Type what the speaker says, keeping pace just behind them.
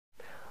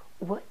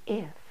What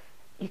if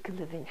you could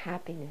live in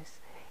happiness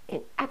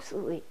in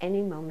absolutely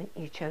any moment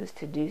you chose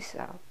to do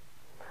so?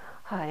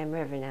 Hi, I'm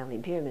Reverend Allie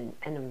Bierman,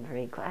 and I'm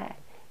very glad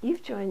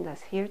you've joined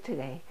us here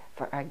today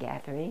for our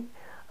gathering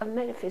of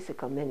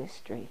Metaphysical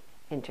Ministry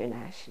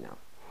International.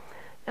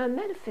 Now,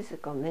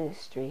 metaphysical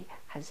ministry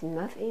has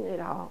nothing at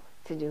all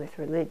to do with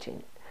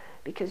religion,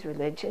 because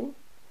religion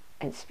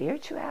and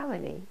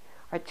spirituality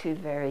are two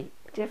very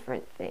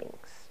different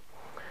things.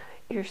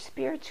 Your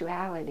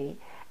spirituality,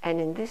 and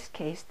in this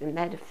case the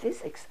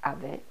metaphysics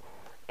of it,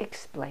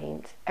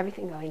 explains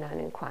everything going on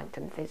in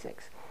quantum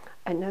physics.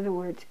 In other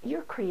words,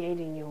 you're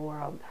creating your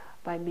world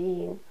by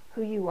being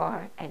who you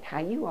are and how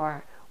you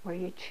are, where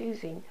you're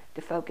choosing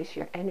to focus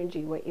your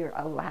energy, what you're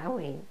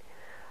allowing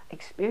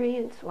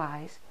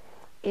experience-wise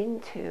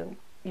into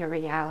your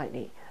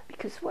reality.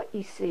 Because what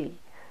you see,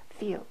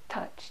 feel,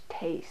 touch,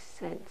 taste,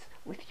 sense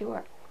with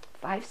your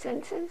five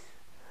senses,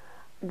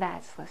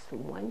 that's less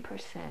than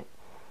 1%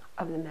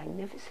 of the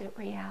magnificent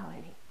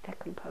reality that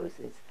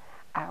composes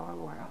our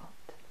world.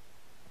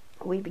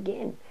 We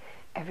begin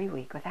every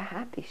week with a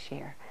happy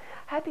share.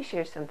 Happy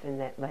share is something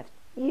that left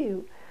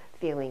you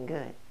feeling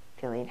good,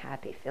 feeling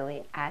happy,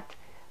 feeling at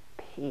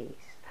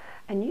peace.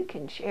 And you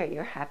can share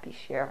your happy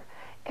share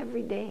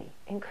every day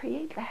and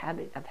create the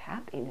habit of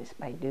happiness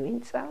by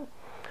doing so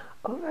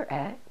over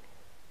at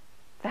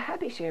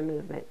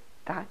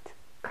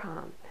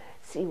thehappysharemovement.com.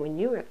 See, when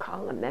you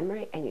recall a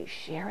memory and you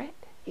share it,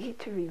 you get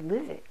to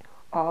relive it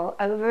all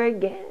over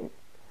again.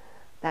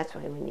 That's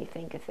why when you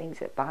think of things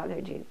that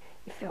bothered you,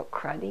 you feel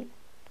cruddy.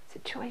 It's a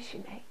choice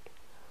you make.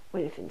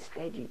 What if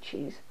instead you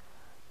choose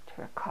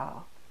to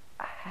recall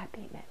a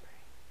happy memory?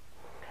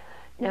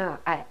 Now,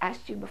 I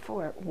asked you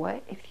before,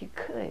 what if you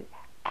could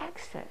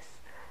access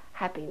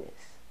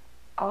happiness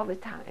all the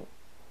time?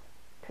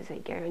 Because I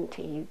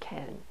guarantee you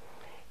can.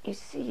 You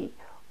see,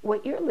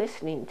 what you're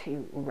listening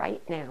to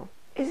right now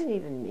isn't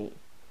even me.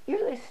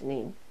 You're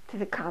listening to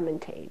the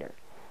commentator.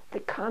 The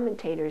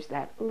commentator is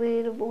that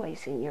little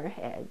voice in your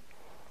head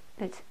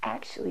that's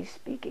actually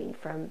speaking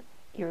from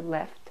your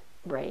left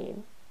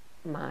brain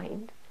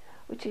mind,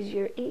 which is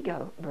your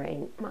ego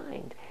brain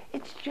mind.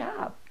 Its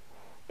job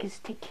is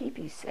to keep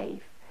you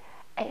safe,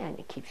 and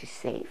it keeps you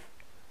safe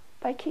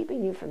by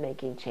keeping you from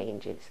making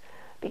changes,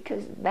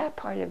 because that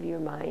part of your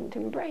mind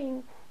and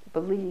brain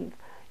believe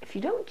if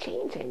you don't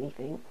change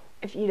anything,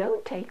 if you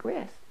don't take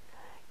risks,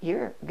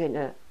 you're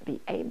gonna be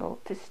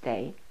able to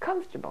stay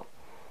comfortable.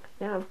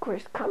 Now, of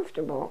course,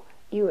 comfortable,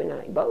 you and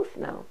I both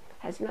know,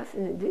 has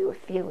nothing to do with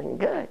feeling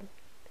good.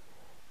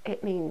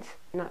 It means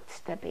not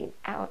stepping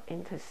out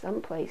into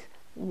someplace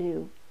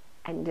new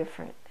and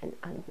different and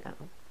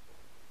unknown.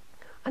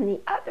 On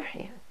the other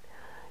hand,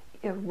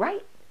 your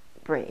right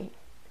brain,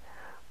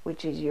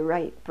 which is your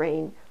right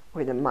brain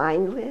where the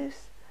mind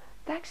lives,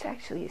 that's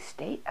actually a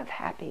state of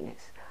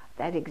happiness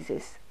that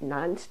exists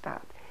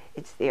nonstop.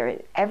 It's there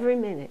in every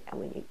minute, and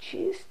when you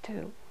choose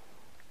to,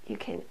 you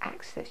can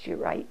access your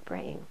right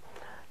brain.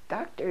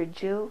 Dr.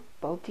 Jill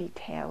Bolte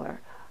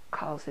Taylor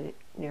calls it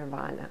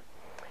nirvana.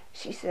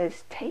 She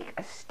says, take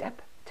a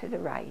step to the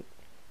right.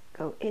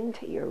 Go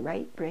into your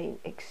right brain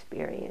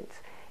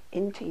experience,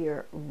 into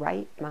your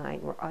right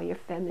mind, where all your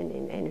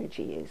feminine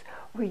energy is,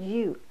 where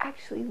you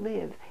actually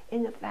live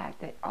in the fact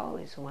that all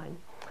is one,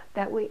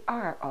 that we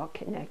are all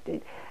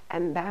connected,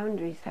 and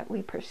boundaries that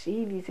we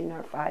perceive using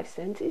our five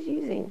senses,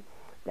 using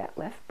that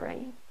left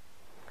brain,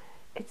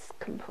 it's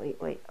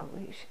completely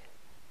illusion.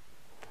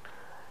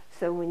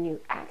 So when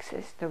you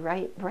access the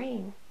right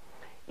brain,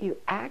 you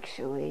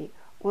actually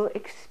will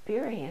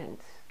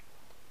experience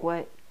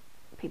what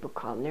people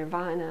call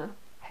nirvana,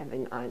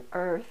 heaven on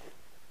earth.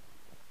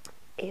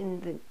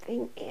 And the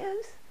thing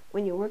is,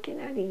 when you're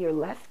working out of your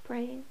left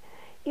brain,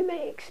 you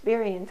may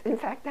experience, in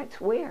fact,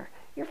 that's where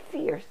your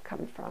fears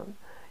come from,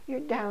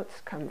 your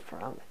doubts come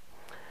from,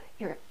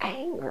 your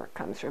anger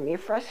comes from, your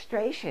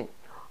frustration,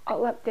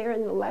 all up there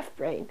in the left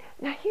brain.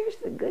 Now, here's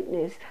the good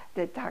news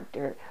that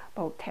Dr.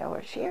 Bolte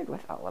Taylor shared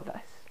with all of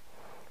us.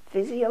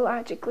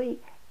 Physiologically,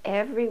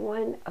 every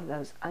one of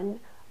those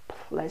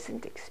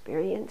unpleasant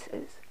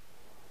experiences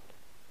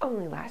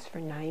only lasts for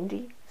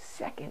 90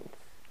 seconds.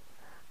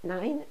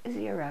 90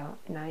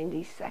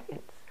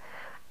 seconds.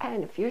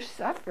 And if you're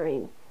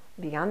suffering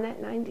beyond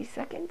that 90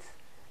 seconds,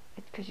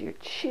 it's because you're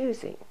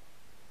choosing.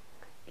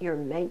 You're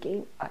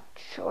making a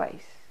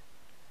choice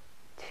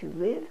to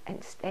live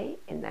and stay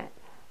in that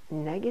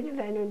negative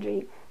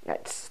energy,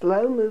 that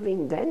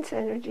slow-moving, dense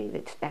energy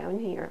that's down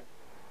here,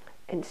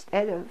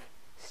 instead of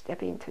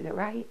stepping to the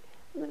right,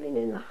 living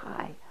in the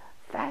high,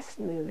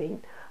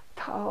 fast-moving,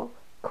 tall,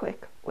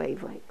 quick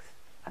wavelengths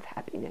of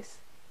happiness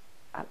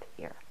up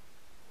here.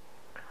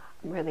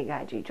 I'm really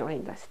glad you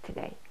joined us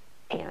today.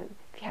 And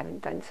if you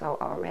haven't done so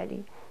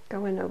already,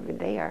 go on over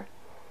there,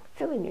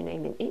 fill in your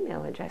name and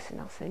email address,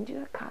 and I'll send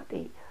you a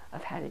copy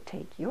of how to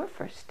take your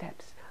first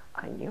steps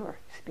on your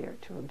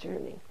spiritual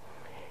journey.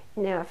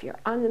 Now, if you're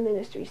on the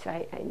ministry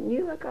site and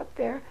you look up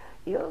there,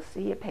 you'll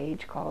see a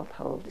page called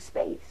Hold a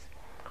Space.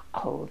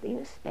 Holding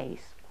a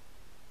space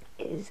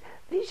is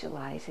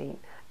visualizing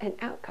an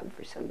outcome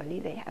for somebody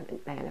they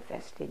haven't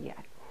manifested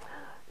yet.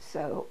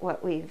 So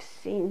what we've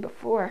seen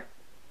before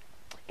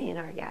in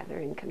our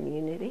gathering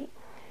community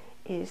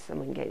is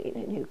someone getting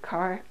a new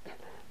car.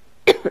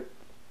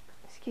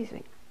 Excuse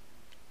me.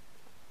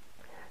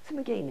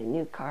 Someone getting a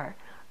new car,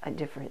 a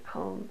different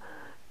home,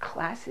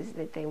 classes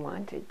that they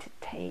wanted to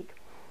take.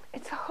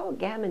 It's a whole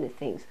gamut of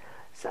things.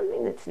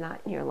 Something that's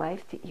not in your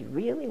life that you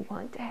really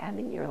want to have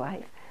in your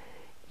life,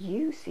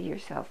 you see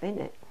yourself in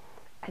it.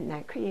 And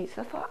that creates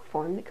a thought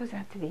form that goes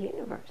out to the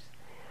universe.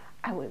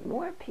 And when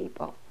more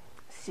people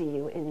see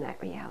you in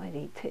that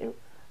reality too,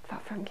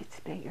 thought form gets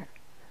bigger.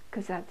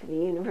 Goes out to the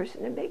universe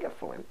in a bigger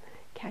form.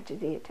 Catches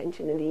the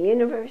attention of the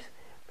universe,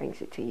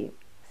 brings it to you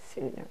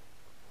sooner.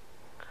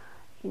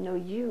 You know,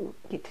 you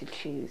get to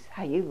choose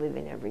how you live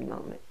in every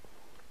moment.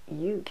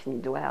 You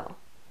can dwell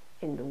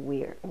in the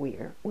worry,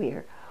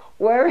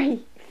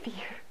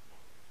 fear.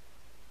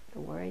 The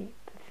worry,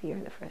 the fear,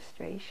 the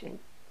frustration,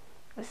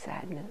 the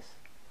sadness.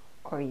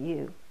 Or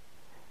you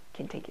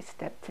can take a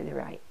step to the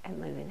right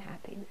and live in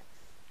happiness.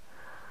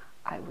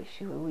 I wish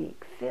you a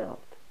week filled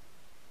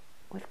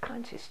with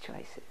conscious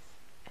choices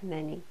and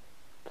many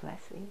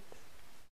blessings.